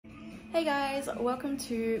Hey guys, welcome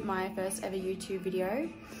to my first ever YouTube video.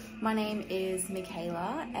 My name is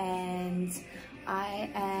Michaela and I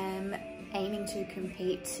am aiming to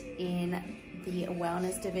compete in the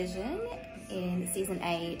wellness division in season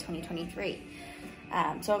A 2023.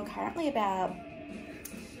 So I'm currently about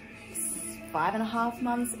 5.5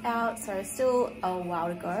 months out, so still a while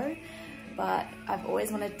to go, but I've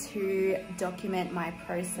always wanted to document my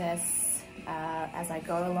process as I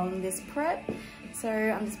go along this prep. So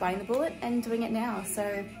I'm just biting the bullet and doing it now.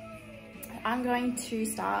 So I'm going to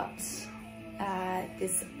start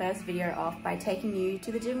this first video off by taking you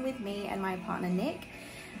to the gym with me and my partner Nick.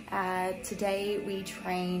 Today we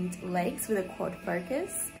trained legs with a quad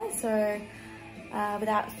focus. So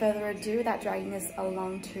without further ado, without dragging this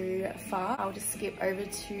along too far, I'll just skip over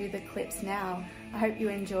to the clips now. I hope you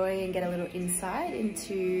enjoy and get a little insight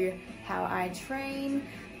into how I train.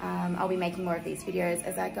 I'll be making more of these videos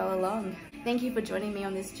as I go along. Thank you for joining me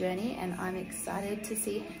on this journey, and I'm excited to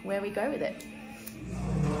see where we go with it.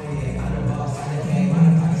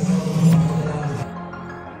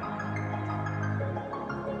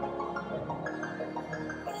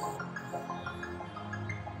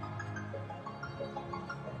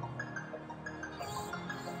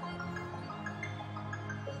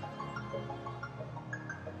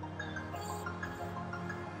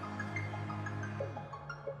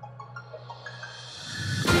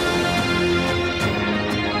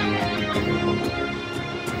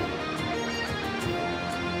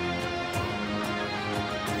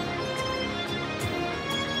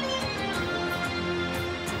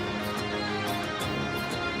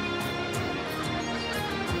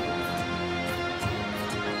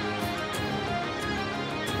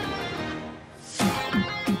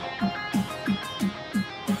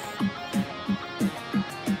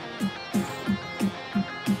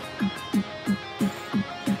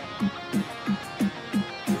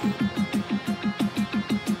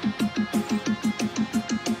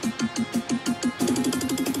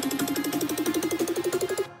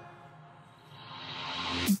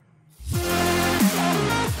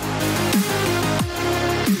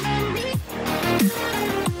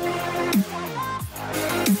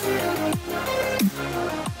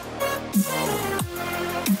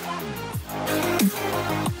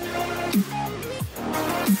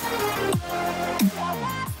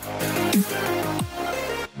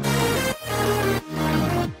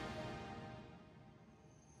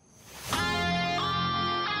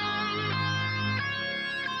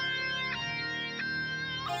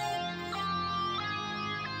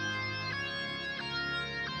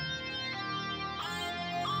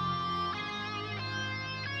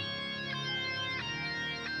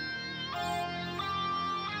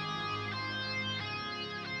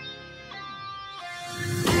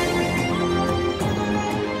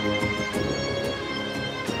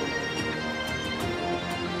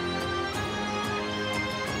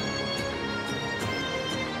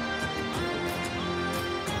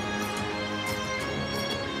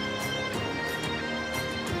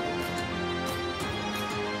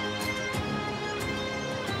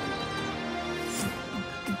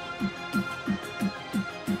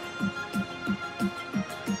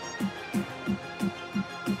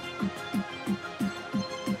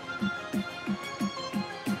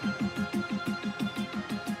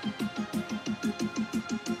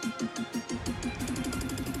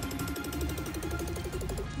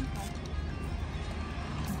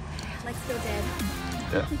 Legs still dead.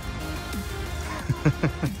 Yeah.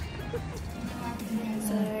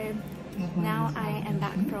 So now I am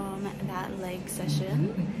back from that leg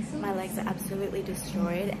session. My legs are absolutely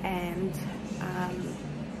destroyed, and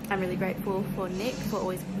I'm really grateful for Nick for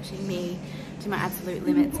always pushing me to my absolute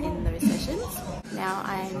limits in those sessions. Now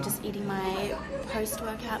I'm just eating my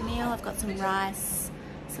post-workout meal. I've got some rice,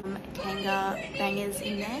 some kanga bangers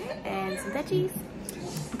in there, and some veggies.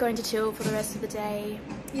 I'm going to chill for the rest of the day,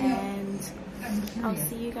 and I'll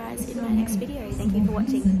see you guys in my next video. Thank you for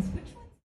watching.